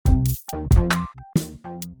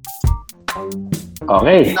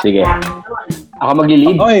Okay, sige. Ako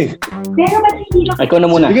magli-lead. Okay. Ikaw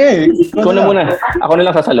na muna. Sige. Ikaw na muna. Ako na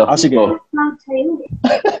lang sasalo. Sige. Go.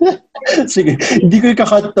 Sige. Hindi ko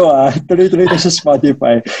ikakat to Tuloy-tuloy to sa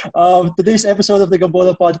Spotify. Today's episode of the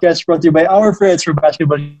Gambola Podcast brought to you by our friends from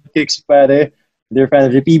Basketball Kicks, pare. They're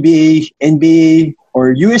fan of the PBA, NBA,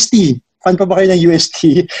 or UST. Fan pa ba kayo ng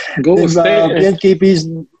UST? Go,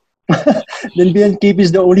 Then BNKP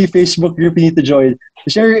is the only Facebook group you need to join to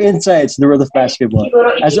share your insights in the world of basketball.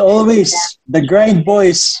 As always, the Grind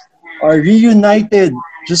Boys are reunited.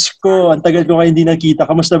 Diyos ko, ang tagal ko kayo hindi nakita.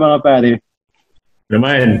 Kamusta mga pare?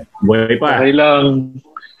 Naman, buhay pa. Okay lang.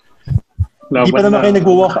 Di pa naman kayo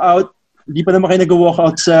nag-walk out? Di pa naman kayo nag-walk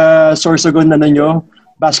out sa Sorsogon nyo?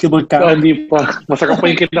 Basketball camp? Hindi pa. Masarap pa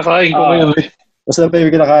yung kinakain ko ngayon. Masarap pa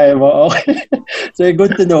yung kinakain mo? Okay. So,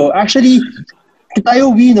 good to know. Actually,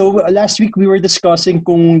 last week we were discussing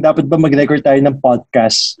kung dapat ba mag-record tayo ng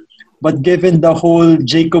podcast. But given the whole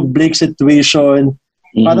Jacob Blake situation,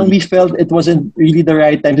 parang we felt it wasn't really the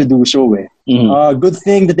right time to do so. Good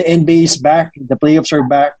thing that the NBA is back, the playoffs are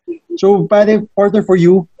back. So, Porter, for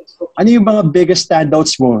you, ano yung mga biggest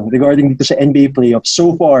standouts mo regarding dito sa NBA playoffs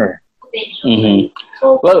so far?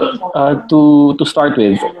 Well, to start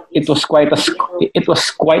with, it was quite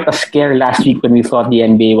a scare last week when we thought the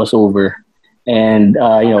NBA was over. And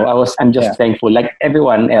I'm just thankful, like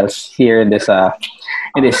everyone else here in this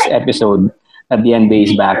episode, that the NBA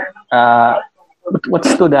is back. But what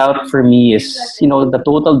stood out for me is the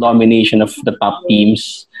total domination of the top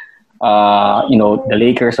teams. The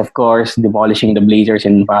Lakers, of course, demolishing the Blazers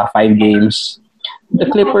in 5 games. The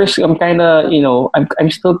Clippers, I'm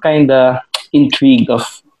still kind of intrigued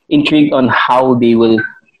on how they will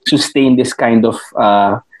sustain this kind of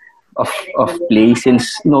play,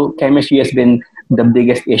 since chemistry has been the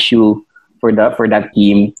biggest issue for that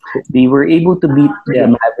team. They were able to beat the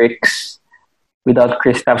Mavericks without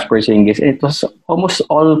Kristaps Porzingis, and it was almost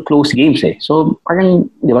all close games. So parang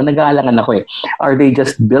nag-aalangan ako. Are they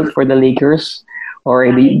just built for the Lakers, or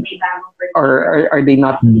are they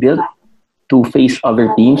not built to face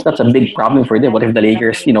other teams? That's a big problem for them. What if the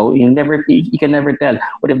Lakers, you can never tell.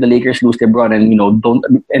 What if the Lakers lose LeBron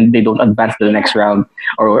and they don't advance to the next round,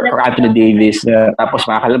 or Anthony Davis, tapos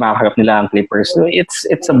makakalap nila ang Clippers. So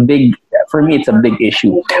it's a big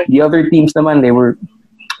issue. The other teams naman, they were,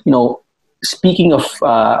 speaking of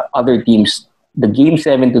other teams, the Game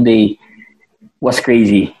 7 today was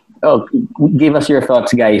crazy. Oh, give us your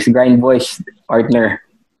thoughts, guys. Grind Boys, partner.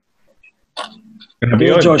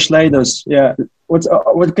 Okay, Josh Linus,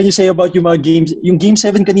 what can you say about yung mga games? Yung Game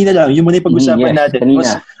 7 kanina lang, yung muna yung pag-usapan natin. Kanina.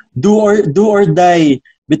 Was do or die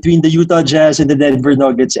between the Utah Jazz and the Denver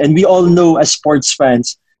Nuggets. And we all know as sports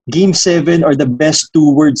fans, Game 7 are the best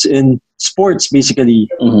 2 words in sports, basically.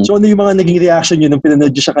 So ano yung mga naging reaction nyo nung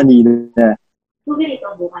pinanood nyo siya kanina?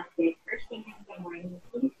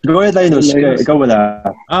 Go ahead, Linus. Ikaw wala.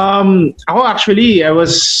 Ako actually, I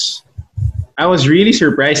was really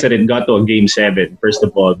surprised that it got to a Game 7, first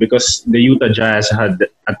of all, because the Utah Jazz had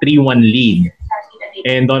a 3-1 lead.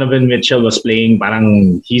 And Donovan Mitchell was playing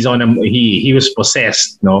parang he was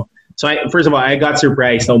possessed, no? So first of all, I got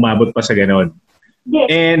surprised na umabot pa sa ganon.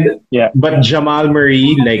 But Jamal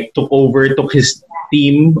Murray took his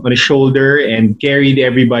team on his shoulder and carried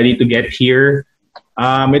everybody to get here.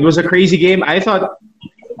 It was a crazy game. I thought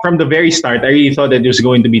from the very start, I really thought that it was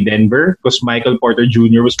going to be Denver because Michael Porter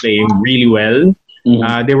Jr. was playing really well.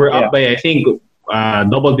 They were up by, I think,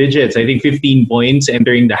 double digits. I think 15 points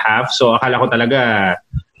entering the half. So akala ko talaga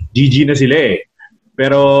GG na sila eh.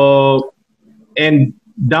 Pero, and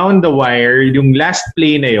down the wire, yung last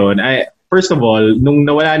play na yon, first of all, nung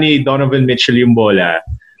nawala ni Donovan Mitchell yung bola,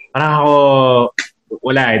 parang ako,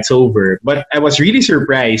 wala, it's over. But I was really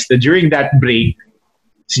surprised that during that break,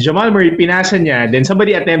 si Jamal Murray, pinasa niya, then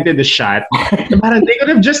somebody attempted the shot. Parang they could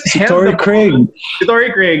have just held the ball. Torrey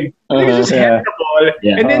Craig. They could just held the ball.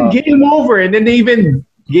 And then game over. And then they even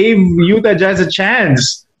gave Utah Jazz a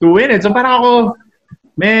chance to win it. So parang ako,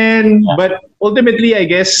 man. But ultimately, I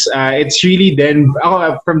guess it's really Denver.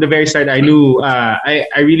 From the very start, I knew I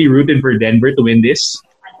really rooted for Denver to win this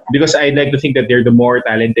because I'd like to think that they're the more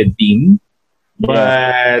talented team.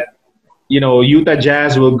 But Utah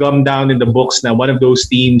Jazz will come down in the books na one of those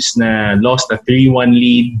teams na lost a 3-1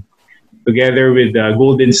 lead together with the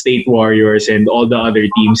Golden State Warriors and all the other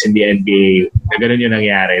teams in the NBA. Na ganun yung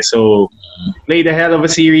nangyari. So, played a hell of a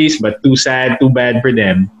series but too sad, too bad for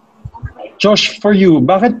them. Josh, for you,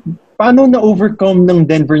 paano na-overcome ng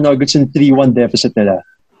Denver Nuggets yung 3-1 deficit nila?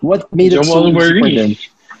 What made it so easy for them?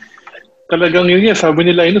 Talagang yun sabi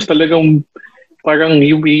nila, talagang parang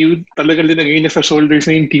talaga linagay niya sa shoulders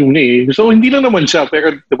na yung team niya eh. So, hindi lang naman siya,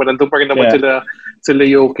 pero diba, nandun pa rin naman sila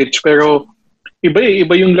Jokic. Pero,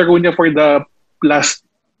 iba yung laro niya for the last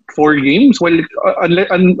 4 games. Well,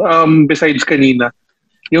 besides kanina,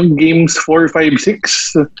 yung games 4, 5,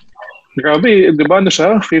 6, grabe, di ba ano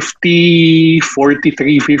siya? 50,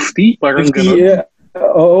 43, 50? Parang 50, gano'n. Yeah.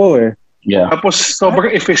 Oo eh. Yeah. Tapos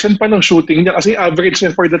sobrang efficient pa ng shooting niya kasi average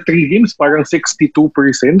niya for the 3 games parang 62%.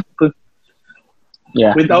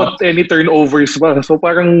 Yeah. Without any turnovers ba. So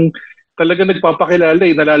parang talaga nagpapakilala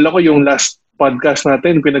eh. Nalala ko yung last podcast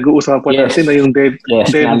natin, pinag-uusapan natin na yung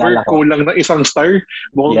Denver kulang na isang star.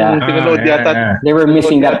 Mukhang pinanood yata. They were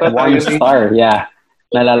missing that one star. Yeah.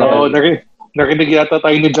 Nalala ko. Narinig yata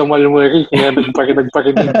tayo ni Jamal Murray kaya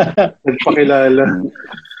nagpakilala.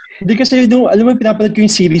 Hindi kasi alam mo, pinapanood ko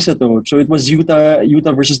yung series na to. So it was Utah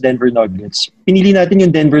versus Denver Nuggets. Pinili natin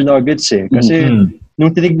yung Denver Nuggets eh. Kasi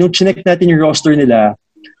nung chinek natin yung roster nila,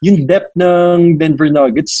 yung depth ng Denver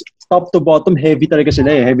Nuggets, top to bottom, heavy talaga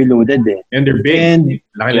sila eh. Heavy loaded eh. And they're big.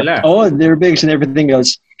 Laki nila. Oh, they're big and everything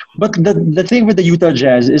else. But the thing with the Utah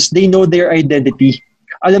Jazz is they know their identity.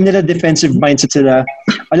 Alam nila defensive mindset sila.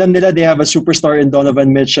 Alam nila they have a superstar in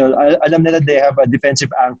Donovan Mitchell. Alam nila they have a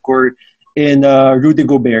defensive anchor in Rudy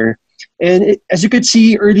Gobert. And as you could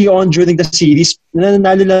see early on during the series,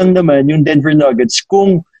 nananalo lang naman yung Denver Nuggets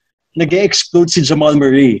kung nag-explode si Jamal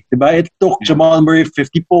Murray. Diba? It took Jamal Murray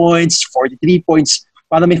 50 points, 43 points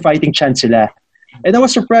para may fighting chance sila. And I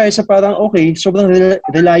was surprised sa parang okay, sobrang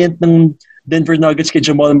reliant ng Denver Nuggets kay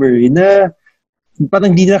Jamal Murray na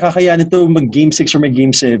parang hindi na kakayanin ito mag-game 6 or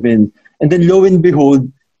mag-game 7. And then lo and behold,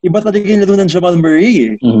 iba talaga yung laro ng Jamal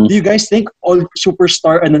Murray eh. Mm-hmm. Do you guys think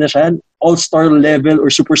all-superstar na siya? All-star level or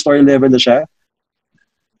superstar level na siya?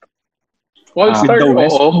 All-star,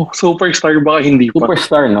 oo. Superstar ba? Hindi pa.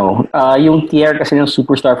 Superstar, no. Yung tier kasi ng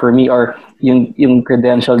superstar for me or yung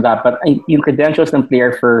credential dapat, yung credentials ng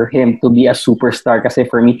player for him to be a superstar kasi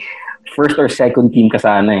for me, first or second team ka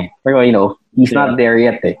sana eh. Pero he's not there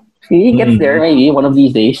yet eh. He gets there maybe one of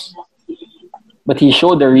these days. But he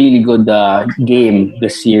showed a really good game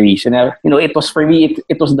this series. And it was for me,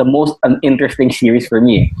 it was the most interesting series for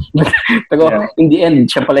me. Pero in the end,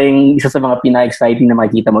 siya pala yung isa sa mga pinaka-exciting na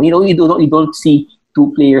makikita mo. You don't see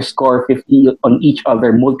two players score 50 on each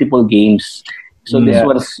other multiple games. So this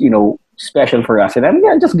was, special for us. And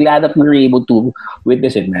I'm just glad that we were able to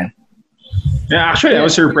witness it, man. Yeah, actually, I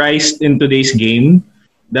was surprised in today's game.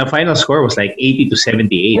 The final score was like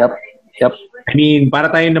 80-78. Yep. I mean, para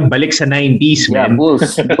tayo nang balik sa 90s, man. Yeah,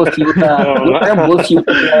 Bulls Utah.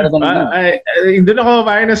 Doon ako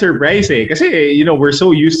parang na-surprise eh. Kasi, we're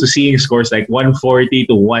so used to seeing scores like 140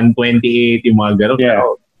 to 128, yung mga gano'n. Yeah.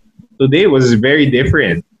 Today was very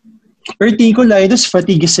different. Pero tingin ko, Linus,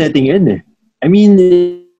 fatigue is setting in eh. I mean,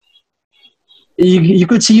 you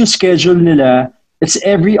could see yung schedule nila. It's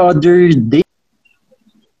every other day.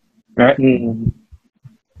 Right?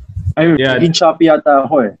 Naging choppy yata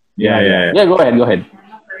ako eh. Yeah. Yeah, go ahead.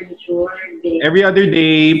 Every other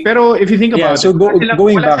day. Pero if you think about so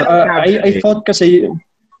going back, I thought kasi...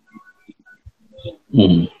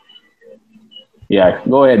 Yeah,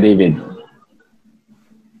 go ahead, David.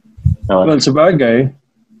 Well, sabagay.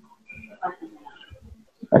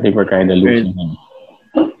 I think we're kind of losing him.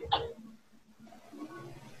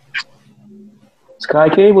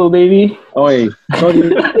 Sky Cable, baby. Okay.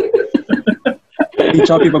 Sorry.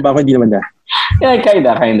 Choppy pa ba ako? Hindi naman na. Yeah,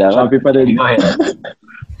 kinda. Choppy pa rin. Go ahead.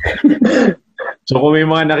 So kung may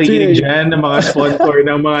mga nakikinig dyan ng mga sponsor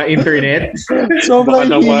ng mga internet, sobrang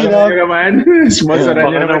hirap. Sponsoran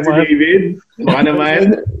nyo naman si David. Baka naman.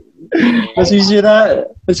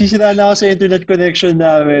 Masisira na ako sa internet connection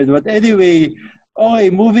namin. But anyway, okay,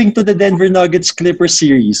 moving to the Denver Nuggets Clippers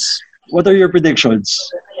series. What are your predictions?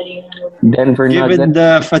 Given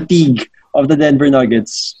the fatigue of the Denver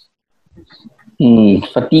Nuggets.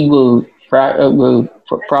 Fatigue will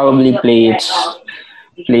probably play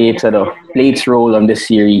its role on this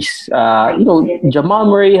series. Jamal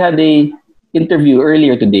Murray had a interview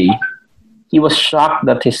earlier today. He was shocked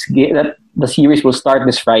that that the series will start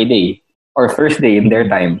this Friday or Thursday in their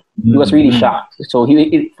time. He was really shocked. So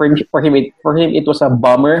for him it was a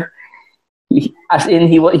bummer. I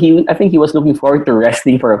think he was looking forward to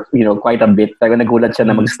resting for quite a bit. Talaga nagulat siya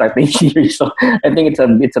na mag-start na yung series. So I think it's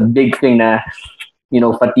a big thing na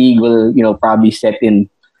fatigue will probably set in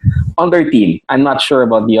on their team. I'm not sure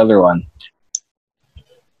about the other one.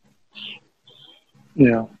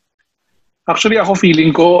 Yeah. Actually, ako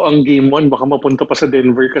feeling ko ang game 1 baka mapunta pa sa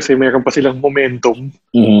Denver kasi meron pa silang momentum.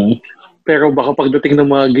 Mm-hmm. Pero baka pagdating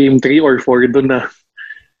ng mga game 3 or 4 doon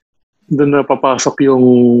na papasok yung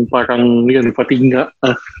parang fatigue nga.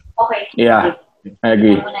 Yeah. I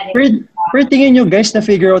agree. Pero tingin nyo guys na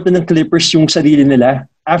figure out na ng Clippers yung sarili nila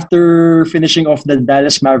after finishing off the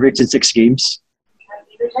Dallas Mavericks in 6 games?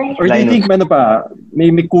 Or do you think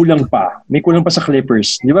may kulang pa? May kulang pa sa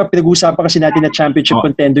Clippers. Di ba pinag-uusapan kasi natin na championship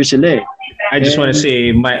contender sila eh. I just want to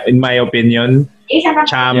say, in my opinion,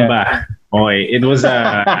 Chamba. Yeah. Okay, it was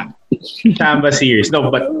a Chamba series.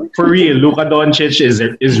 No, but for real, Luka Doncic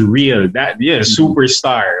is real. That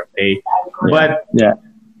superstar. Okay, but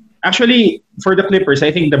actually, for the Clippers,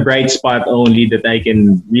 I think the bright spot only that I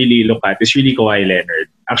can really look at is really Kawhi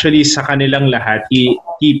Leonard. Actually, sa kanilang lahat, he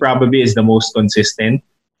probably is the most consistent.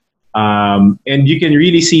 And you can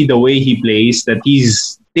really see the way he plays that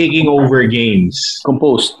he's taking over games.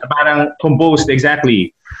 Composed. Parang composed,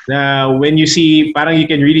 exactly. When you see, parang you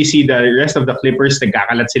can really see the rest of the Clippers,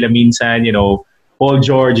 nagkakalat sila minsan, Paul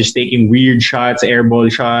George is taking weird shots, airball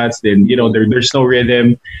shots, then, there's no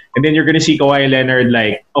rhythm. And then you're gonna see Kawhi Leonard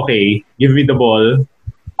like, okay, give me the ball.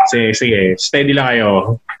 Sige, steady lang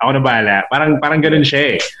kayo. Ako na bahala. Parang ganun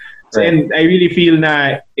siya eh. So, and I really feel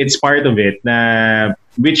na it's part of it, na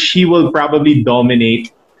which he will probably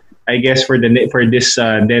dominate, I guess, for this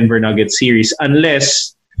Denver Nuggets series,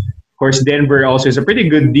 unless, of course, Denver also is a pretty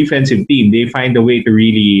good defensive team. They find a way to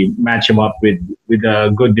really match him up with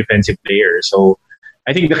a good defensive player. So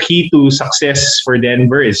I think the key to success for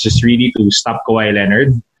Denver is just really to stop Kawhi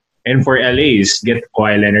Leonard, and for LA is get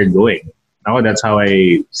Kawhi Leonard going. Now that's how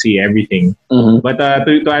I see everything. Mm-hmm. But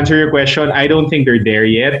to answer your question, I don't think they're there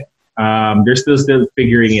yet. They're still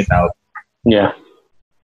figuring it out. Yeah.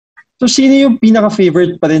 So sino yung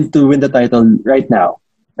pinaka-favorite pa rin to win the title right now?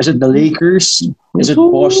 Is it the Lakers? Is it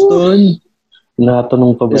Boston?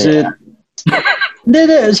 Natanong pa ba? Is it... Hindi,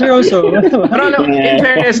 seryoso. Pero in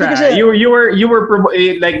fairness, you were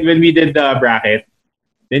like when we did the bracket,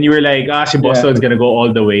 then you were like, si Boston's gonna go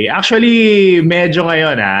all the way. Actually, medyo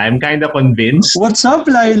ngayon, I'm kind of convinced. What's up,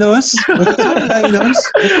 Lilos?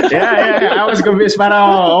 Yeah. I was convinced.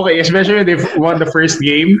 Parang, okay, especially when they won the first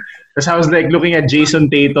game. Because I was like looking at Jason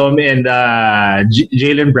Tatum and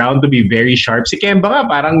Jaylen Brown to be very sharp. Si Kemba nga,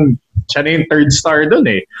 parang siya na yung third star dun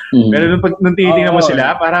eh. Mm-hmm. Pero nung tinitingnan mo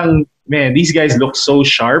sila, parang, man, these guys look so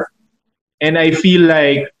sharp. And I feel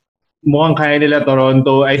like mukhang kaya nila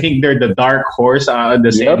Toronto. I think they're the dark horse on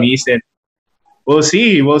the semis. And we'll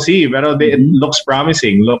see. Pero it looks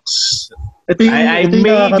promising. Ito yung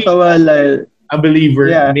nakakatawa. A believer.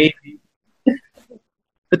 Yeah. Maybe.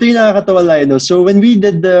 Ito yung nakakatawa, Lino. So when we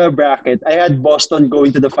did the bracket, I had Boston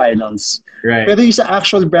going to the finals. Right. Pero yung sa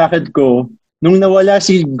actual bracket ko, nung nawala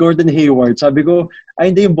si Gordon Hayward, sabi ko,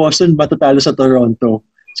 hindi yung Boston matatalo sa Toronto.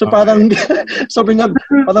 So parang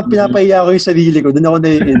parang pinapahiya ko yung sarili ko. Doon ako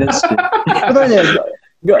naiinis. Pero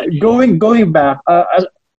going back,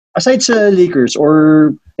 aside sa Lakers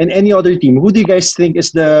or in any other team, who do you guys think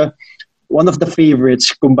is one of the favorites,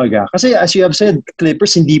 kumbaga? Kasi as you have said,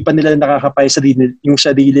 Clippers, hindi pa nila nakakapay yung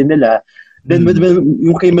sarili nila. Then with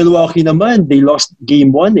yung kay Milwaukee naman, they lost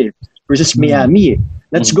game 1 versus Miami.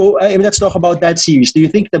 Let's talk about that series. Do you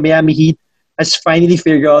think the Miami Heat has finally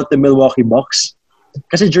figured out the Milwaukee Bucks?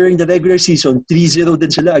 Kasi during the regular season, 3-0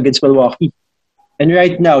 din sila against Milwaukee. And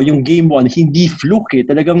right now, yung game 1, hindi fluke eh.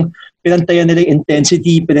 Talagang pinantayan nila yung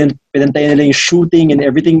intensity, pinantayan nila yung shooting and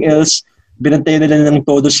everything else. Binantayan nila ng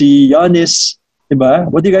todo si Giannis. Diba?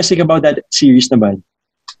 What do you guys think about that series naman?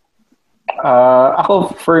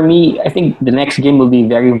 Ako, for me, I think the next game will be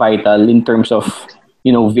very vital in terms of,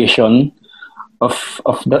 vision of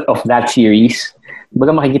that series.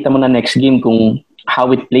 Baga makikita mo na next game kung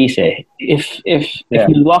how it plays eh. If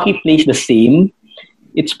Milwaukee plays the same,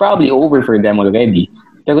 it's probably over for them already.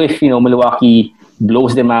 Pero if Milwaukee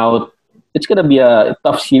blows them out, it's gonna be a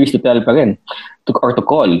tough series to tell pa rin, to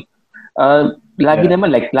call. Lagi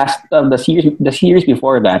naman like the series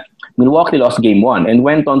before that, Milwaukee lost game 1 and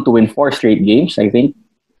went on to win 4 straight games, I think.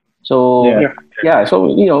 So so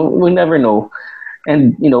we never know,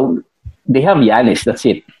 and they have Giannis. That's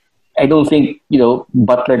it. I don't think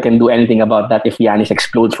Butler can do anything about that if Giannis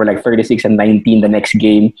explodes for like 36 and 19 the next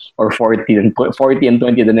game or 40 and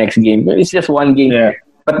 20 the next game. It's just one game,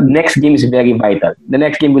 but next game is very vital. The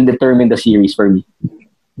next game will determine the series for me.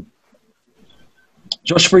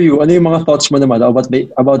 Josh, for you, ano yung mga thoughts mo naman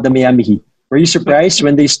about the Miami Heat? Were you surprised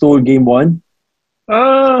when they stole game 1?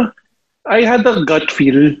 I had a gut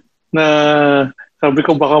feel na sabi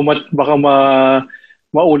ko baka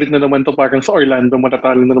maulit na naman to parang sa Orlando,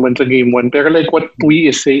 matatalo na naman sa game 1. Pero like what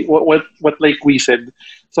we like we said,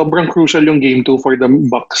 sobrang crucial yung game 2 for the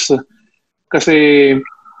Bucks. Kasi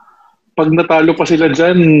pag natalo pa sila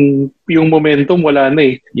dyan, yung momentum wala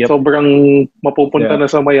na eh. Yep. Sobrang mapupunta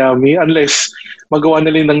na sa Miami unless magawa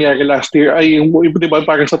nila yung nangyari last year. Ay, di ba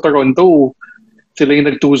parang sa Toronto, sila yung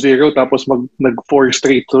nag 2-0 tapos nag 4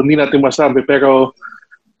 straight. So hindi natin masabi pero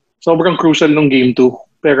sobrang crucial nung game 2.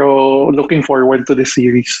 Pero looking forward to this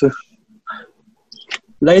series.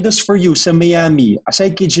 Lidos, for you, sa Miami,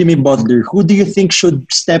 aside kay Jimmy Butler, who do you think should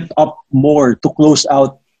step up more to close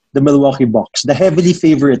out the Milwaukee Bucks? The heavily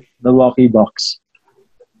favorite Milwaukee Bucks.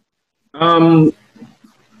 I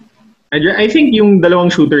think yung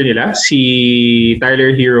dalawang shooter nila, si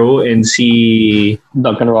Tyler Hero and si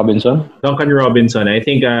Duncan Robinson, I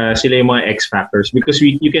think sila yung mga X factors because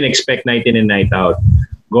you can expect night in and night out.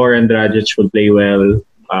 Goran Dragic will play well.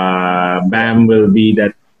 Bam will be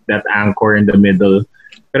that anchor in the middle.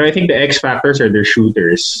 But I think the X factors are their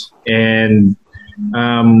shooters. And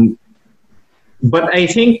but I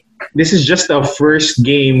think this is just a first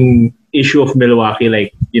game issue of Milwaukee,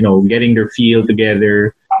 like, getting their feel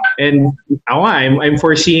together. And I'm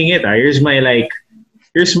foreseeing it. Here's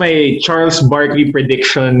my Charles Barkley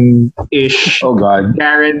prediction ish. Oh God.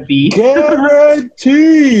 Guarantee.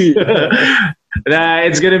 That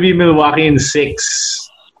it's gonna be Milwaukee in 6.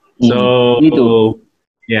 So me too.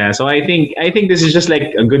 Yeah, so I think this is just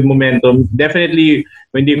like a good momentum. Definitely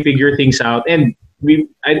when they figure things out,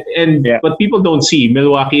 but people don't see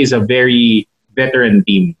Milwaukee is a very veteran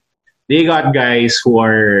team. They got guys who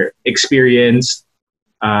are experienced.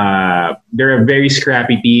 They're a very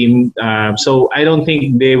scrappy team. So I don't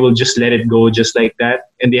think they will just let it go just like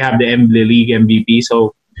that. And they have the league MVP.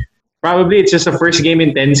 So probably it's just a first game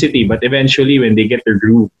intensity, but eventually when they get their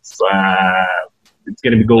groove, it's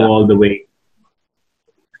gonna go all the way.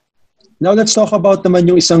 Now let's talk about naman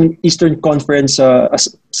yung isang Eastern Conference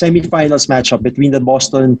semifinals matchup between the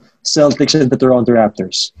Boston Celtics and the Toronto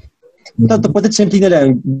Raptors. To put it simply na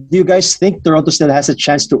lang, do you guys think Toronto still has a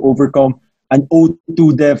chance to overcome an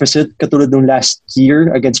 0-2 deficit katulad ng last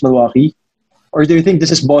year against Milwaukee? Or do you think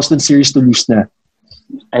this is Boston series to lose na?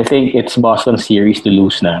 I think it's Boston series to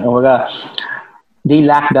lose na. They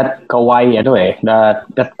lack that Kawhi,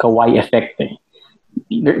 that Kawhi effect.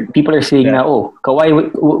 People are saying now,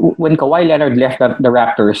 Kawhi. When Kawhi Leonard left the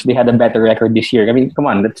Raptors, they had a better record this year. I mean, come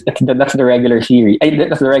on, that's the regular series.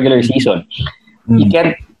 That's the regular season. You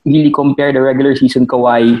can't really compare the regular season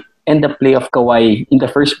Kawhi and the playoff Kawhi in the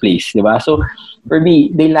first place, diba? So for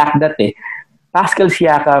me, they lack that. Pascal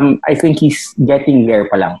Siakam, I think he's getting there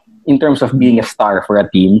pa lang in terms of being a star for a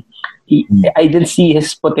team. I didn't see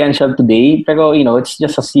his potential today, pero it's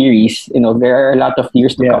just a series. There are a lot of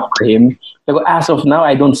years to come for him. Pero as of now,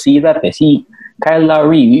 I don't see that. See, Kyle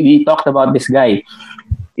Lowry, we talked about this guy,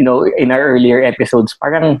 in our earlier episodes.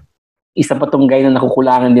 Parang isa pa tong guy na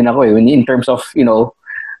nakukulangan din ako in terms of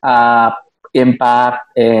impact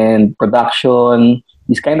and production.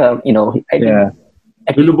 He's kind of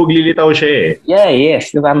Lulubog lilitaw siya . Yeah,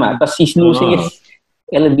 yes, tama. Tapos he's losing his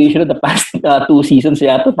elevation of the past 2 seasons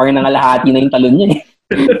yata. Parang nangalahati na yung talon niya .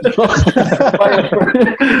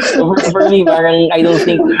 For me, parang I don't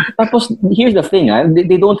think. Tapos here's the thing,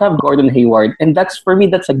 they don't have Gordon Hayward, and that's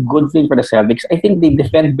a good thing for the Celtics. I think they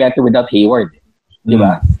defend better without Hayward,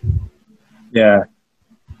 diba? Yeah.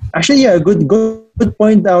 Actually, good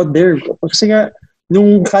point out there. Kasi nga,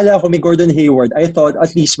 nung kala ko may Gordon Hayward, I thought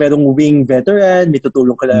at least merong wing veteran, may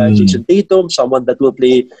tutulong kala Jason Tatum, someone that will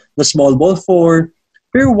play the small ball 4.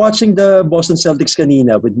 Pero watching the Boston Celtics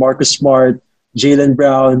kanina with Marcus Smart, Jaylen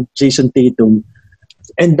Brown, Jason Tatum,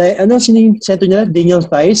 and sino yung center nila? Daniel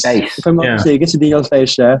Theis? If I'm not mistaken, si Daniel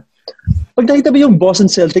Theis siya. Pag nakita mo yung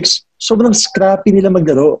Boston Celtics, sobrang scrappy nila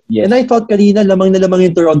maglaro. Yes. And I thought kanina lamang na lamang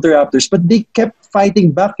yung Toronto Raptors, but they kept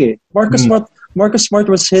fighting back . Marcus Smart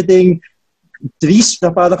was hitting threes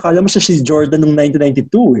na parang kala mo siya si Jordan noong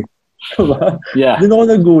 1992 . Diba? Yeah. Doon ako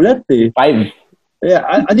nagulat . 5. Yeah.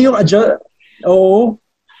 Ano yung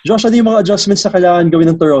Josh, ano yung mga adjustments na kailangan gawin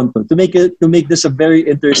ng Toronto to make this a very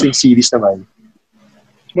interesting series naman?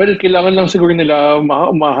 Well, kailangan lang siguro nila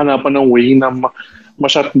mahanapan ng way na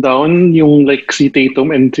ma-shutdown yung like si Tatum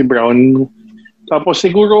and si Brown. Tapos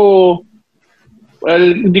siguro,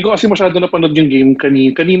 hindi ko kasi masyado napanood yung game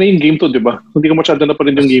kanina yung game to, di ba? Hindi ko masyado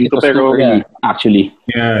napanood yung game to, pero actually.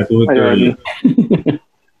 Yeah, too early.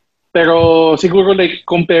 Pero siguro like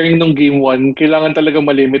comparing nung game 1, kailangan talaga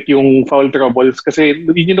malimit yung foul troubles kasi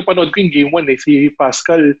hindi napanood ko yung game 1 si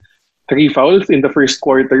Pascal 3 fouls in the first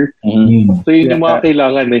quarter. So yun yung mga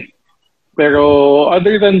kailangan . Pero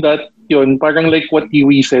other than that, yun, parang like what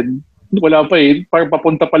Yui said, wala pa parang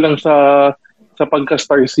papunta pa lang sa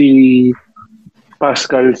pagka-star si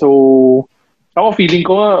Pascal. So ako feeling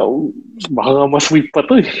ko nga baka ma-sweep pa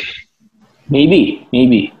to . Maybe.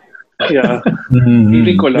 Yeah.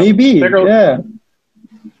 Feeling ko lang. Maybe. Pero, yeah.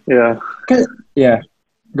 Yeah. Yeah.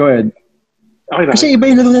 Go ahead. Okay, kasi iba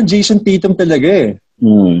yung laro ng Jason Tatum talaga .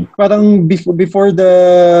 Parang before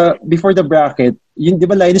the bracket, yun, di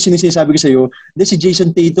ba Linus, yung sinasabi ko sa'yo, si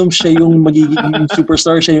Jason Tatum, siya yung magiging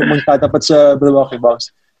superstar, siya yung magtatapat sa Milwaukee Bucks.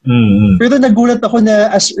 Pero nagulat ako na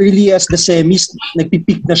as early as the semis,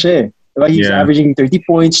 nagpipeak na siya. Diba? He's averaging 30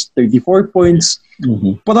 points, 34 points.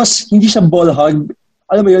 Plus, hindi siya ball hog.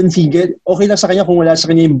 Alam mo yun, okay lang sa kanya kung wala sa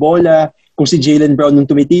kanya yung bola, kung si Jaylen Brown nung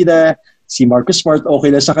tumitira, si Marcus Smart,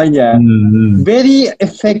 okay lang sa kanya. Very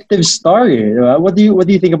effective star. Diba? What do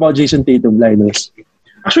you think about Jason Tatum, Linus?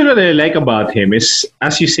 Actually, what I like about him is,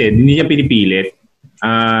 as you said, hindi niya pinipilit.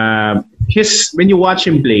 When you watch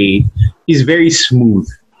him play, he's very smooth.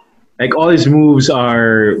 Like, all his moves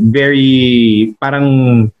are very,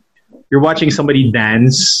 parang you're watching somebody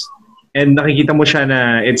dance and nakikita mo siya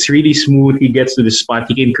na it's really smooth. He gets to the spot.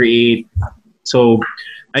 He can create. So,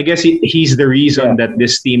 I guess he's the reason that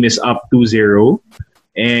this team is up 2-0,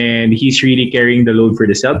 and he's really carrying the load for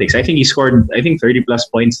the Celtics. I think he scored 30 plus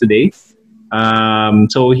points today.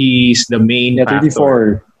 So he's the main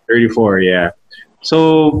factor. 34, yeah.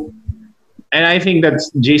 So, and I think that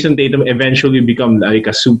Jason Tatum eventually become like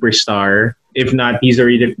a superstar. If not, he's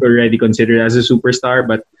already considered as a superstar.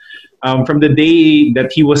 But from the day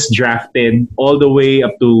that he was drafted all the way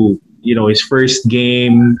up to his first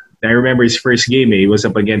game. I remember his first game. He was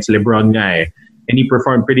up against LeBron guy, and he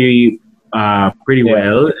performed pretty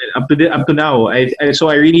well up to now. So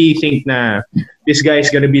I really think na this guy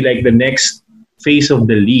is gonna be like the next face of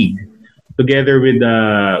the league, together with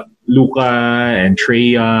Luka and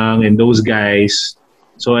Trae Young and those guys.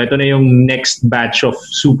 So ito na yung next batch of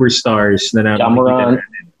superstars na Ja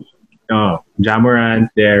Ja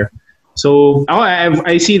Morant there. So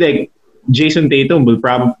I see like Jason Tatum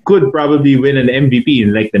could probably win an MVP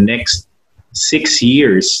in like the next 6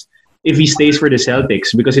 years if he stays for the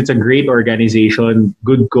Celtics, because it's a great organization,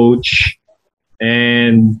 good coach,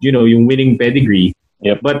 and yung winning pedigree.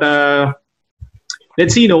 Yep. But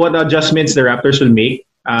let's see what adjustments the Raptors will make.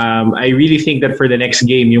 I really think that for the next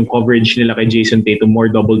game, yung coverage nila kay Jason Tatum, more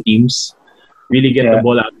double teams, really get the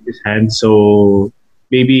ball out of his hands. So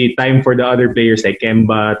maybe time for the other players like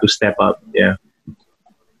Kemba to step up. Yeah.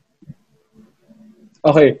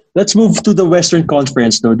 Okay, let's move to the Western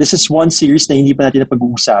Conference though. This is one series na hindi pa natin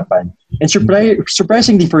napag-uusapan. And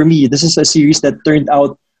surprisingly for me, this is a series that turned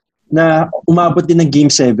out na umabot din ng Game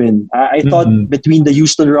 7. I thought between the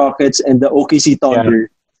Houston Rockets and the OKC Thunder,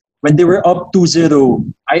 when they were up 2-0,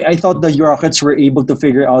 I thought the Rockets were able to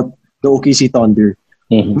figure out the OKC Thunder.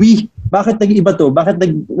 Bakit nag-iba to? Bakit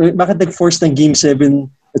nag-force ng Game 7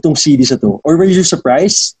 itong series na to? Or were you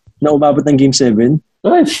surprised na umabot ng Game 7?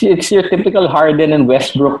 Well, it's your typical Harden and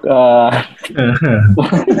Westbrook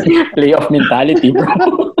playoff mentality, bro.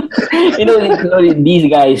 These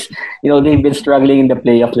guys, they've been struggling in the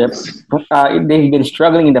playoffs. They've been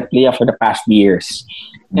struggling in the playoffs for the past years.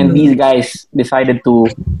 And these guys decided to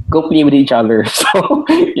go play with each other. So,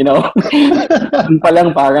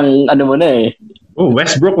 palang parang mo na eh. Oh,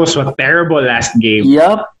 Westbrook was terrible last game.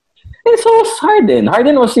 Yup. And so was Harden.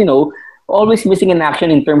 Harden was, always missing in action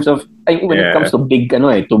in terms of when it comes to big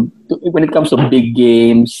when it comes to big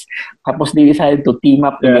games. Tapos they decided to team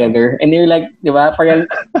up together, and they're like, diba? Parang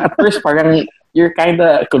at first parang you're kind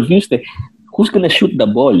of confused. Who's gonna shoot the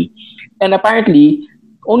ball? And apparently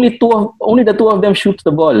only the two of them shoots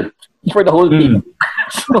the ball for the whole team.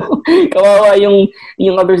 So kawawa yung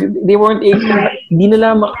others. They weren't able. Hindi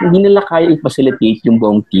nila kaya i-facilitate yung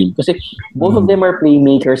buong team kasi both of them are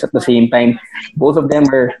playmakers at the same time. Both of them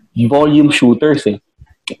are volume shooters.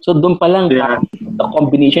 So doon pa lang the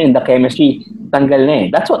combination and the chemistry tanggal na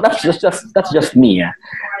eh. That's just me.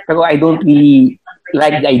 Pero I don't really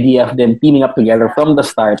like the idea of them teaming up together from the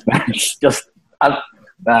start. It's just I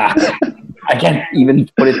can't even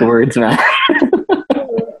put it to words, man.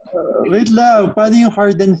 Wait lang, paano yung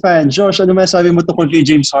Harden fan? Josh, ano masabi mo tungkol kay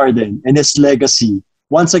James Harden and his legacy?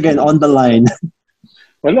 Once again, on the line.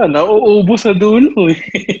 Wala, nauubo sa dulo eh.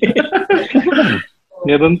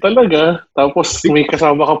 Meron talaga. Tapos may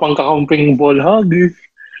kasama ka pang kakamping ball hog.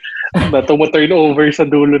 Na tumu-turn over sa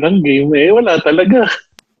dulo ng game. Wala talaga.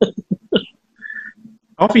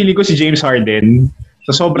 Ako feeling ko si James Harden,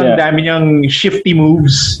 sa sobrang dami niyang shifty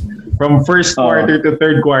moves, from first quarter to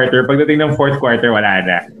third quarter, pagdating ng fourth quarter, wala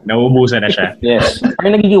na. Nauubusan na siya. Yes.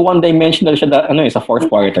 Parang nagiging one-dimensional siya sa fourth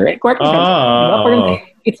quarter.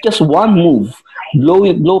 It's just one move.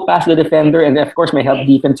 Blow past the defender, and of course, may help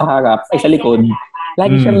defense sa harap, sa likod.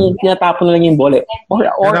 Lagi siyang tinatapon na lang yung bola. Or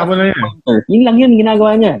yun lang yun,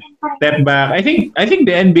 ginagawa niya. Step back. I think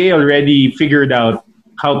the NBA already figured out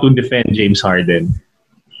how to defend James Harden.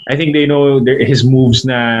 I think they know his moves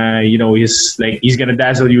na, he's gonna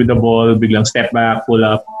dazzle you with the ball, biglang step back, pull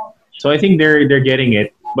up. So I think they're getting it.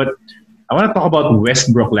 But I want to talk about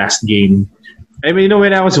Westbrook last game. I mean, when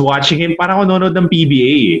I was watching him, parang ako nanonood ng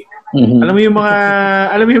PBA. Mhm. Alam mo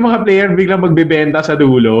yung mga player biglang magbebenta sa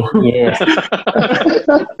dulo. Yes.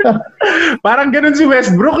 Parang ganun si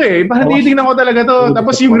Westbrook eh. Parang titingnan ko talaga to.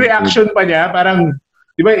 Tapos yung reaction pa niya, parang,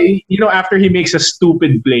 di ba, after he makes a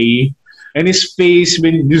stupid play, and his face,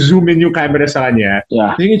 when you zoom in yung camera sa kanya,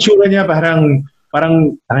 yung itsura niya parang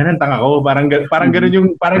tanga ko, parang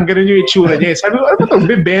ganun yung itsura niya. Sabi ko, ano ba to?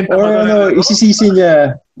 Bebenta ko to. Isisisi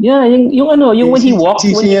niya. Yeah, yung when he walked.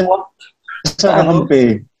 Sa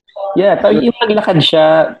kampe. Yeah, yung naglakad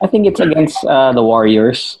siya, I think it's against the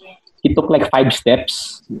Warriors. He took like 5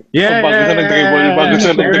 steps. Yeah. Bago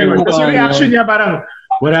siya nag-dribble. Tapos yung reaction niya parang,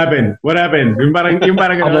 what happened? Yung parang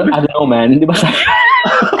I don't know, man. Di ba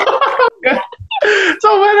So,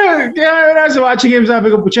 parang, kaya when I was watching him, sabi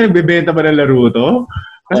ko, putya, nagbebenta ba ng laro to?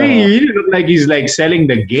 Kasi he looked like he's like selling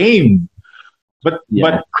the game. But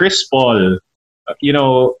Chris Paul,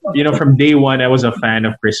 from day one, I was a fan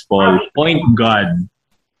of Chris Paul. Point guard.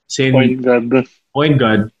 Point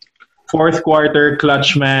guard. Fourth quarter,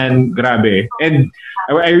 clutch man, grabe. And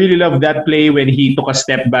I really love that play when he took a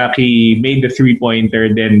step back, he made the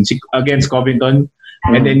three-pointer then against Covington.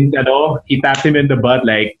 And then, he tapped him in the butt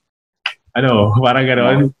like, parang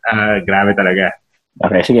gano'n. Grabe talaga.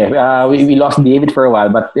 Okay, sige. We lost David for a while,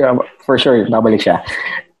 but for sure, babalik siya.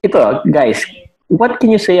 Ito, guys, what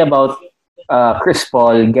can you say about Chris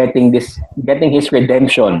Paul getting his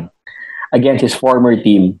redemption against his former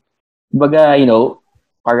team? Baga,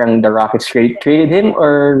 parang the Rockets traded him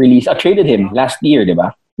or traded him last year, di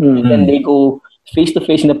ba? Mm-hmm. Then they go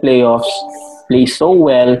face-to-face in the playoffs, play so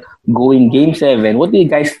well, going Game 7. What do you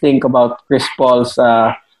guys think about Chris Paul's,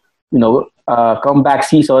 comeback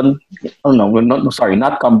season? Oh, no,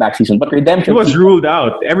 not comeback season, but redemption He was season. ruled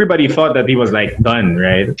out. Everybody thought that he was, like, done,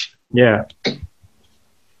 right? Yeah.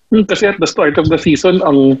 Kasi at the start of the season,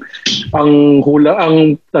 ang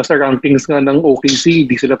nasa rankings nga ng OKC,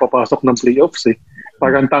 di sila papasok ng playoffs eh.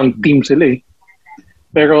 Parang tank team sila eh.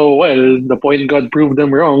 Pero, the point guard proved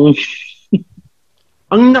them wrong.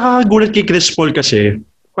 Ang nakakagulat kay Chris Paul kasi,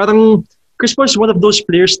 parang Chris Paul is one of those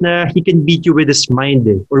players na he can beat you with his mind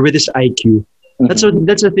or with his IQ. That's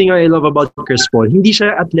the thing I love about Chris Paul. Hindi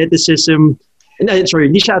siya athletic,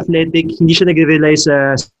 hindi siya nagre-rely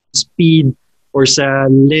sa speed or sa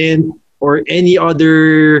length or any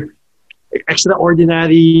other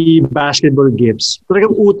extraordinary basketball gifts.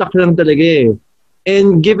 Talagang utak lang talaga eh.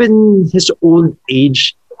 And given his old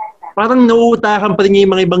age, parang nauutakan pa rin niya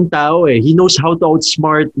yung mga ibang tao eh. He knows how to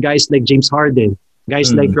outsmart guys like James Harden,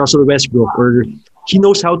 guys like Russell Westbrook, or he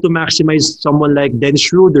knows how to maximize someone like Dennis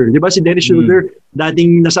Schroeder. Di ba si Dennis Schroeder,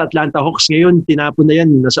 dating nasa Atlanta Hawks, ngayon tinapon na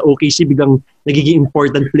yan, nasa OKC, biglang nagiging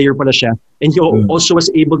important player pala siya. And he also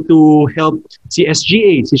was able to help si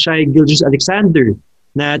SGA, si Shai Gilgeous-Alexander,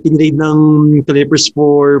 na tinrade ng Clippers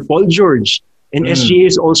for Paul George. And SGA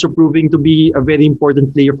is also proving to be a very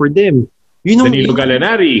important player for them. Danilo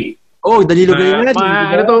Gallinari. Oh, Danilo Gallinari.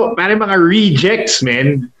 Parang mga rejects,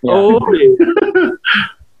 man. Yeah. Oh, okay.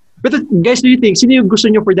 But guys, do you think, sino yung gusto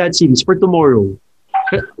nyo for that series, for tomorrow?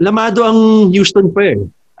 Lamado ang Houston pa eh.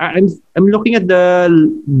 I'm looking at the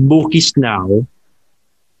bookies now.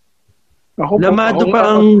 Lamado pa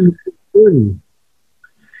ang Houston.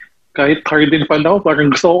 Kahit Harden pa daw,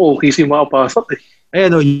 parang gusto ko OKC makapasok eh.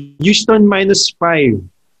 Ayan o, Houston -5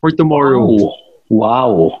 for tomorrow.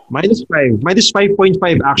 Wow. -5. -5.5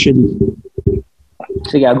 actually.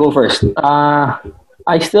 Sige, I'll go first.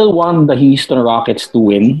 I still want the Houston Rockets to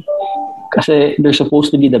win kasi they're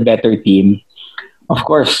supposed to be the better team. Of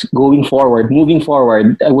course, moving forward,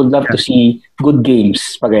 I would love to see good games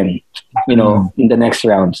pa rin, in the next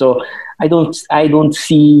round. So I don't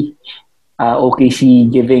see OKC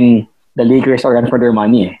giving the Lakers a run for their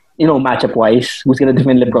money. Matchup-wise, who's going to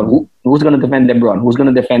defend LeBron? Who's going to defend LeBron? Who's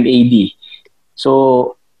going to defend AD?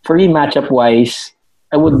 So for me, matchup-wise,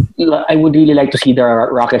 I would really like to see the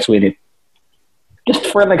Rockets win it, just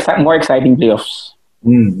for more exciting playoffs.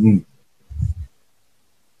 Mm-hmm.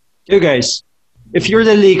 You guys, if you're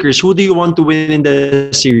the Lakers, who do you want to win in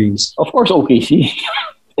the series? Of course, OKC.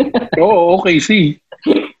 Oo, OKC.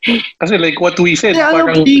 Kasi like what we said,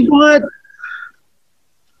 parang...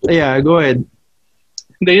 Yeah, go ahead.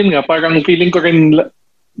 Hindi, yun nga, parang feeling ko rin,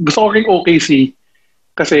 gusto ko rin OKC.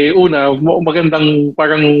 Kasi una, magandang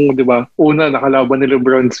parang, di ba, una nakalaban ni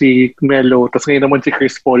LeBron si Melo, tapos ngayon naman si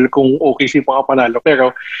Chris Paul kung OKC panalo.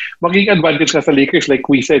 Pero magiging advantage na sa Lakers like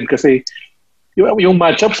we said kasi yung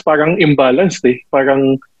matchups parang imbalanced eh.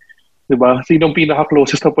 Parang, di ba, sinong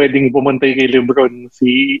pinaka-closest na pwedeng bumantay kay LeBron?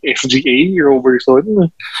 Si SGA, Robertson.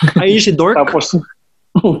 Ayun si Dork? Tapos,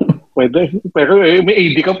 Pwede. Pero may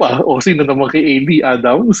AD ka pa. O sino naman kay AD?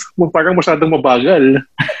 Adams? Parang masyadong mabagal.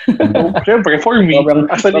 So, syempre, for me,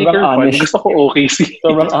 as a Laker fan, gusto ko OKC.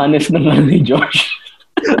 Sobrang honest naman ni Josh.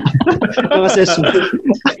 Ang assessment.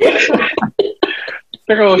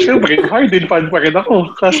 Pero syempre, Harden fan pa rin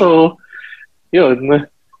ako. Kaso, yun.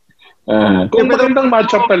 Kung magandang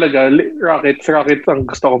matchup talaga, Rockets ang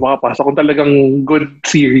gusto ko makapasok. Kung talagang good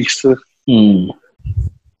series.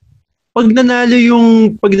 Pag nanalo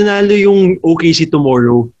yung OKC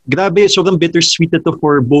tomorrow, grabe, sobrang bittersweet na to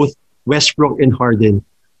for both Westbrook and Harden.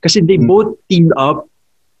 Kasi they both teamed up,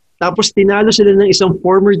 tapos tinalo sila ng isang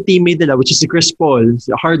former teammate nila, which is si Chris Paul,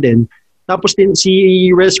 si Harden. Tapos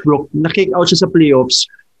si Westbrook, na-kick out siya sa playoffs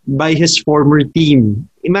by his former team.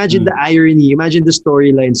 Imagine the irony, imagine the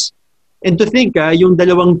storylines. And to think, yung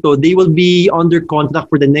dalawang to, they will be under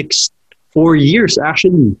contract for the next 4 years,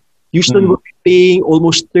 actually. Houston will be paying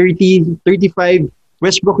almost 30, 35.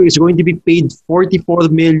 Westbrook is going to be paid $44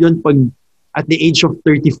 million at the age of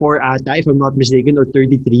 34 ata, if I'm not mistaken, or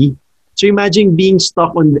 33. So imagine being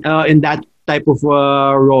stuck on in that type of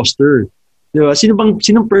roster. Diba?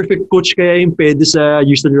 Sinong perfect coach kaya yung pwede sa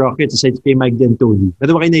Houston Rockets aside kay Mike D'Antoni?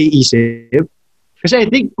 Ano ba kayo naiisip? Kasi I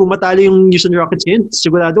think kung matalo yung Houston Rockets ngayon,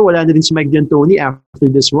 sigurado wala na din si Mike D'Antoni after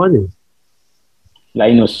this one.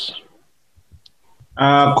 Linus.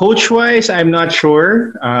 Coach-wise, I'm not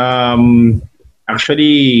sure.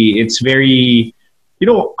 Actually, it's very...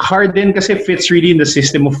 Harden kasi fits really in the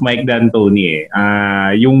system of Mike D'Antoni.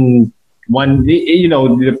 Yung one,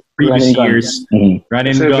 the previous years, run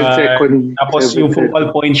and gun. Tapos yung focal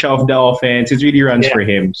point siya of the offense, it really runs for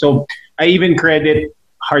him. So, I even credit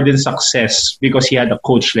Harden's success because he had a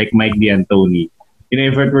coach like Mike D'Antoni.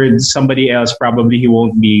 If it were somebody else, probably he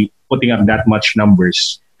won't be putting up that much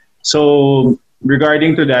numbers. So...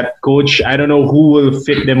 regarding to that, coach, I don't know who will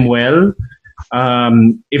fit them well.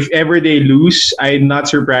 If ever they lose, I'm not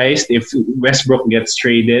surprised if Westbrook gets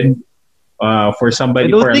traded for somebody.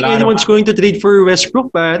 I don't think anyone's going to trade for Westbrook,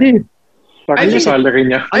 pare. Parang yung salary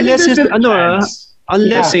niya. Unless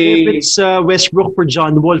if it's Westbrook for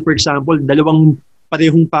John Wall, for example, dalawang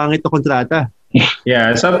parehong pangit na kontrata.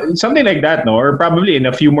 Yeah, something like that, no? Or probably in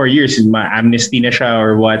a few more years, amnesty na siya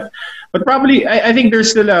or what. But probably, I think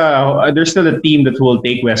there's still a team that will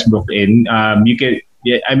take Westbrook in. You can,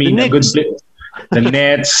 I mean, a good the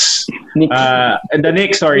Nets, the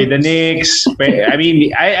Knicks. Sorry, the Knicks. I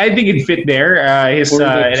mean, I think it fit there.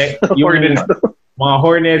 Yung mga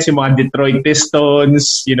Hornets, yung mga Detroit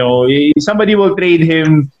Pistons. Somebody will trade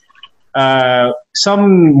him.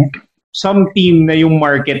 Some team na yung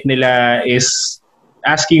market nila is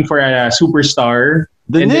asking for a superstar.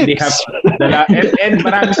 The and Knicks. Then they have and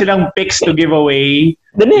marami silang picks to give away.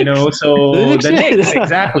 The Knicks. So the Knicks,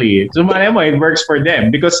 exactly. So it works for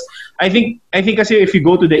them because I think kasi if you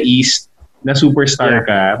go to the East na superstar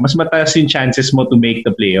ka, mas mataas yung chances mo to make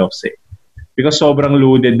the playoffs because sobrang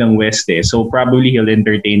loaded ng West So probably he'll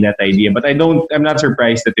entertain that idea. But I'm not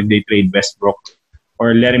surprised that if they trade Westbrook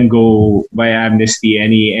or let him go by amnesty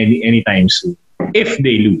anytime soon. If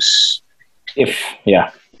they lose.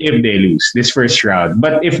 If they lose this first round.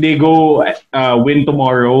 But if they go win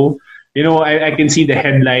tomorrow, I can see the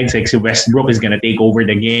headlines like Westbrook is gonna take over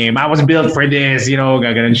the game. I was built for this,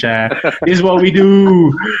 gaganon siya. This is what we do.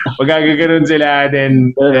 Magagaganon sila.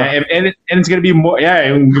 Then and it's gonna be more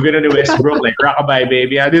yung gaganon ni Westbrook like rockabye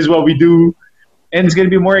baby. This is what we do. And it's gonna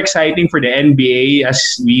be more exciting for the NBA,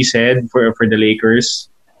 as we said, for the Lakers.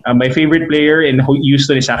 My favorite player in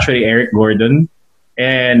Houston is actually Eric Gordon.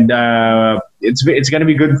 And it's gonna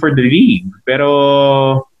be good for the league.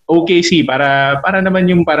 Pero OKC para naman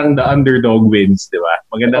yung parang the underdog wins, di ba?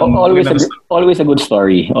 Always a good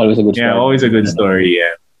story. Yeah, always a good story.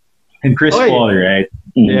 Yeah. And Chris Paul, right?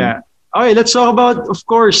 Mm-hmm. Yeah. All right, let's talk about, of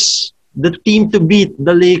course, the team to beat,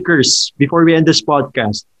 the Lakers, before we end this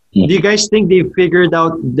podcast. Mm-hmm. Do you guys think they figured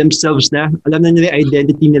out themselves na? Alam na nila yung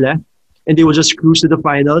identity nila? And they will just cruise to the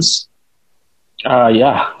finals?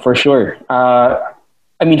 Yeah, for sure.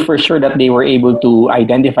 For sure that they were able to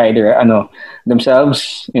identify their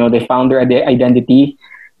themselves. They found their identity.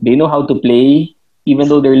 They know how to play, even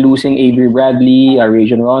though they're losing Avery Bradley,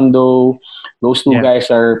 Rajon Rondo. Those two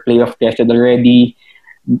guys are playoff tested already.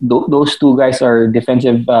 Those two guys are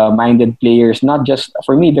defensive-minded players. Not just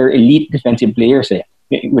for me, they're elite defensive players.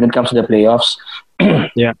 When it comes to the playoffs.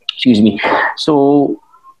 Yeah. Excuse me. So,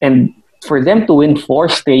 and for them to win 4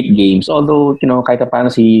 straight games, although kahit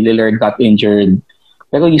paano si Lillard got injured.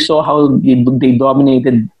 Pero you saw how they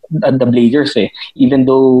dominated the Blazers Even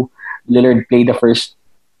though Lillard played the first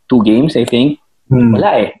 2 games, I think.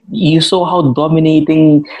 Wala You saw how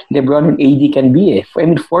dominating LeBron and AD can be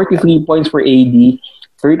 43 points for AD,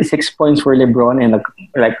 36 points for LeBron and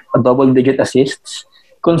like a double-digit assists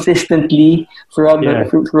consistently throughout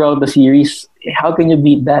the series. How can you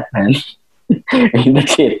beat that, man?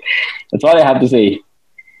 That's it. That's all I have to say.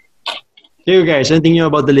 Hey, you guys, anything new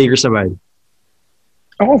about the Lakers naman?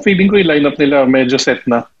 Ako, feeling ko yung lineup nila medyo set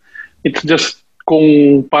na. It's just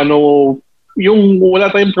kung paano, yung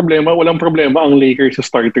walang problema ang Lakers sa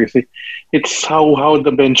starters. Eh. It's how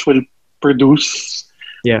the bench will produce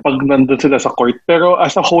pag nandun sila sa court. Pero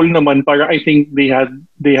as a whole naman, parang I think they have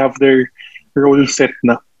their role set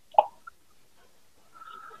na.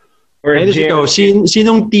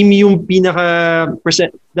 Sinong team yung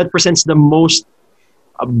that presents the most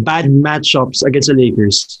bad matchups against the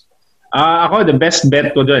Lakers? Ako, the best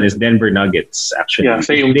bet ko dun is Denver Nuggets, actually. Yeah,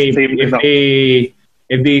 same.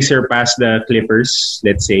 If they surpass the Clippers,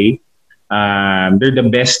 let's say, they're the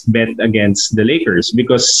best bet against the Lakers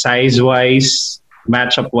because size-wise,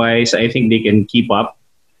 matchup-wise, I think they can keep up.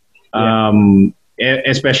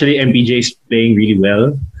 Especially MPJ is playing really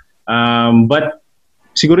well. But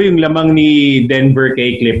siguro yung lamang ni Denver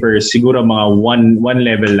kay Clippers, siguro mga one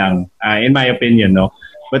level lang, in my opinion, no?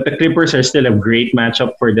 But the Clippers are still a great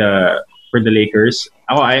matchup for the Lakers.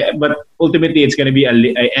 But ultimately, it's gonna be a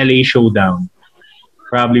LA showdown,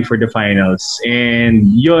 probably for the finals. And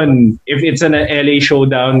yun, if it's an LA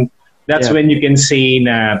showdown, that's when you can say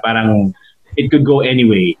na parang it could go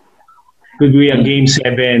anyway. Could be a Game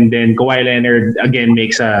 7, then Kawhi Leonard again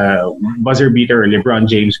makes a buzzer beater, or LeBron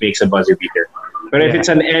James makes a buzzer beater. But if it's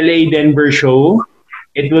an LA-Denver show,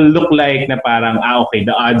 it will look like na parang, okay,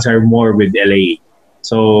 the odds are more with LA.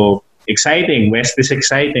 So, exciting. West is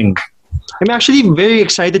exciting. I'm actually very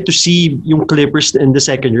excited to see yung Clippers in the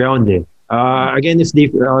second round. Again, if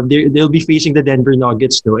they'll be facing the Denver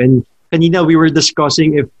Nuggets though. And kanina we were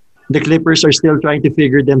discussing if the Clippers are still trying to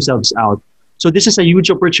figure themselves out. So this is a huge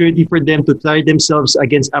opportunity for them to try themselves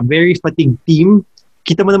against a very fatigued team.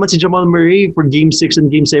 Kita mo naman si Jamal Murray for Game 6 and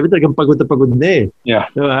Game 7, talagang pagod na pagod na eh. Yeah.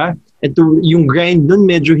 Diba? And yung grind nun,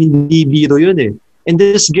 medyo hindi biro yun eh. And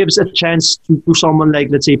this gives a chance to someone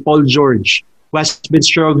like, let's say, Paul George, who has been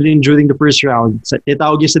struggling during the first round.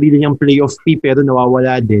 Tinatawag yung sarili niyang playoff P, pero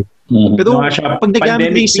nawawala din. Pero pag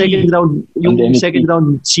nagamit yung second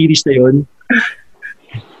round series na yun,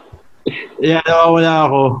 nawawala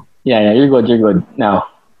ako. Yeah, you're good now.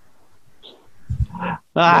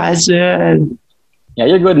 Sir. Yeah,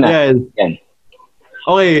 you're good now. Yan.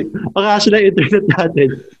 Okay, kaso na internet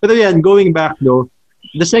natin. Pero yan, going back though,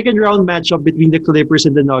 the second round matchup between the Clippers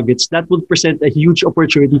and the Nuggets, that will present a huge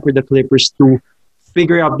opportunity for the Clippers to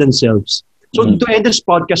figure out themselves. So to end this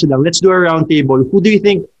podcast lang, let's do a round table. Who do you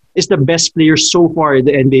think is the best player so far in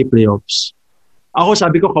the NBA playoffs? Ako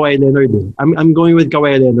sabi ko Kawhi Leonard. I'm going with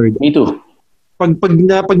Kawhi Leonard. Me too. Pag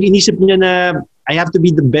inisip niya na I have to be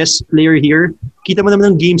the best player here, kita mo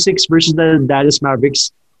naman ng Game 6 versus the Dallas Mavericks,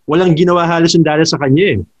 walang ginawa halos yung Dallas sa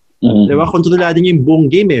kanya eh. Diba? Kontrolado niya yung buong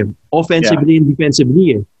game eh. Offensively and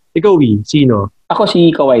defensively eh. Ikaw, sino? Ako si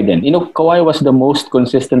Kawhi din. You know, Kawhi was the most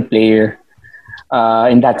consistent player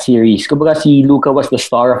in that series. Kumbaga si Luka was the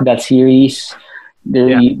star of that series.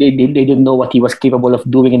 They didn't know what he was capable of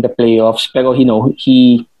doing in the playoffs. Pero, you know,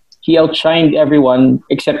 he outshined everyone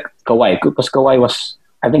except Kawhi. Because Kawhi was,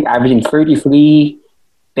 I think, averaging 33,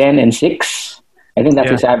 10, and 6. I think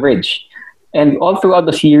that's his average. And all throughout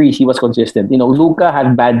the series, he was consistent. You know, Luka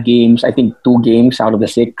had bad games. I think 2 games out of the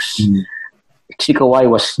 6. Si Kawhi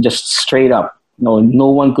was just straight up. No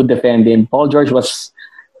one could defend him. Paul George was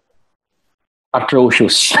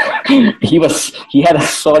atrocious. He had a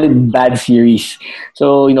solid bad series.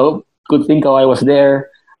 So, you know, good thing Kawhi was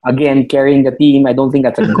there. Again, carrying the team. I don't think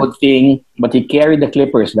that's a good thing. But he carried the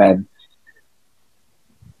Clippers, man.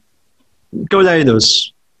 Ikaw,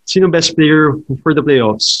 Linus, sino best player for the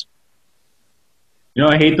playoffs? You know,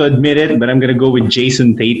 I hate to admit it, but I'm going to go with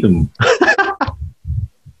Jason Tatum.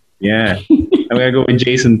 Yeah, I'm going to go with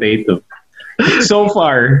Jason Tatum. So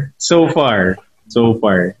far.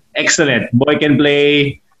 Excellent. Boy can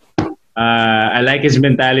play. I like his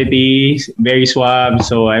mentality. Very suave.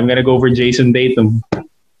 So I'm going to go for Jason Tatum.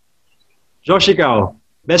 Josh, ikaw,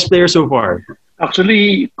 best player so far?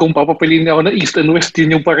 Actually, kung papapiliin ako na East and West,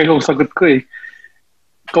 yun yung parehong sagot ko eh.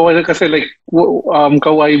 Kawhi kasi like,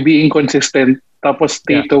 Kawhi being consistent, tapos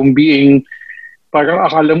Tatum being, parang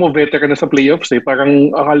akala mo veteran na sa playoffs eh. Parang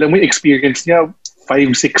akala mo yung experience niya,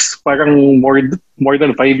 5-6, parang more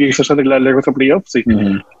than 5 years na siya naglalaro sa playoffs eh.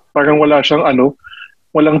 Parang wala siyang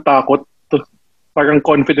walang takot. Parang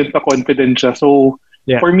confident siya. So,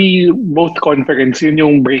 for me, both conference, yun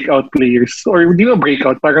yung breakout players. Or hindi mo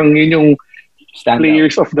breakout, parang yun yung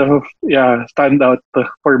players of the standout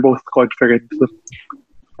for both conference.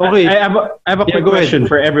 Okay. I have a quick go ahead. question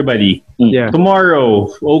for everybody. Yeah. Tomorrow,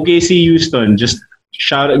 OKC Houston, just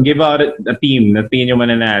give out a team na tingin nyo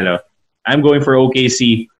mananalo. I'm going for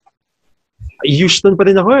OKC. Houston pa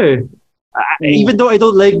rin ako eh. Even though I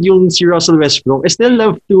don't like yung si Russell Westbrook, I still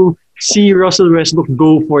love to see Russell Westbrook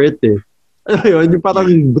go for it eh. Ano yun? Yung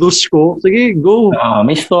parang brush ko. Sige, go.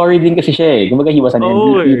 May story din kasi siya eh. Kumbaga, he was an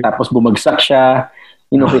MVP, tapos bumagsak siya.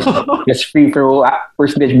 You know, his free throw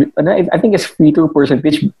percentage, I think his free throw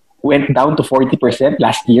percentage went down to 40%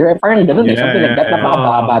 last year. Parang ganun eh. Something like that.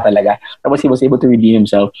 Napakababa talaga. Tapos he was able to redeem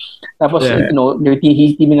himself. Tapos, you know,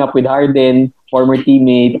 he's teaming up with Harden, former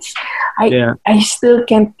teammates. I still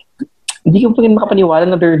can't, hindi ko pa rin makapaniwala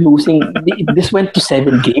na they're losing. This went to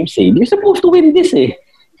 7 games eh. They're supposed to win this eh.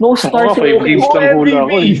 No stars. 5 games lang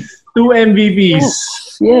hula ko eh. 2 MVPs.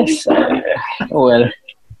 Yes. Well,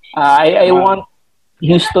 I want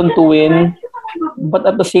Houston to win, but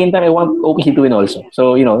at the same time, I want OKC to win also.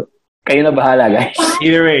 So, you know, kayo na bahala, guys.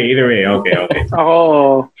 Either way. Okay.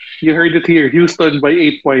 Ako, you heard it here. Houston by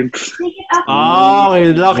 8 points.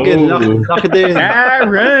 Okay, lock it in.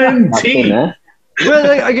 Guarantee.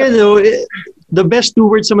 Well, again, the best 2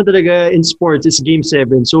 words naman talaga in sports is Game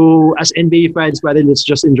 7. So, as NBA fans, pare, let's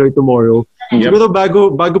just enjoy tomorrow. Yep. Siguro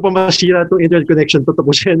bago pa masira itong internet connection,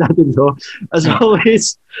 tatapusin natin to. As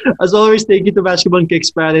always, thank you to Basketball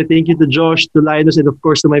Kicks, pare. Thank you to Josh, to Linus, and of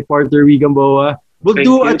course to my partner, Regan Boa. We'll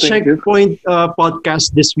do a checkpoint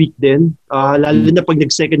podcast this week din. Lalo na pag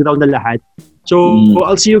nag-second round na lahat. So,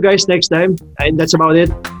 I'll see you guys next time. And that's about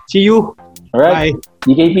it. See you. All right. Bye.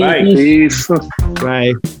 DKP. Bye. Peace.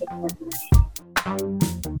 Bye.